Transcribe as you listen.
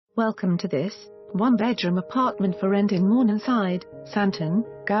Welcome to this one-bedroom apartment for rent in Morningside, Sandton,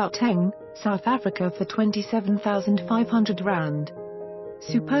 Gauteng, South Africa for R27,500.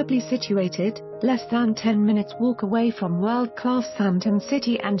 Superbly situated, less than 10 minutes walk away from world-class Sandton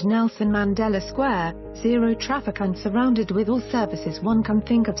City and Nelson Mandela Square, zero traffic and surrounded with all services one can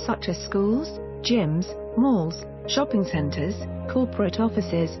think of such as schools, gyms, malls, shopping centres, corporate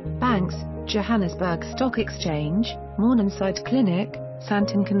offices, banks, Johannesburg Stock Exchange, Morningside Clinic,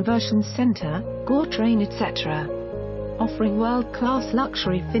 Sandton Conversion Centre, Gautrai etc. Offering world-class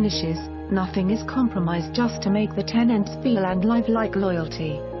luxury finishes, nothing is compromised just to make the tenants feel and live like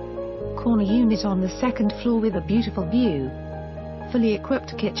loyalty. Corner unit on the second floor with a beautiful view. Fully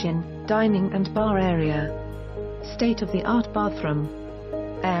equipped kitchen, dining and bar area. State-of-the-art bathroom.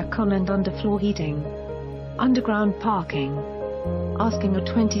 Aircon and underfloor heating. Underground parking. Asking at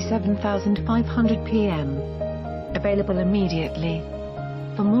 £27,500 PM. Available immediately.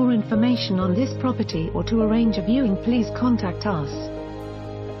 For more information on this property or to arrange a viewing, please contact us.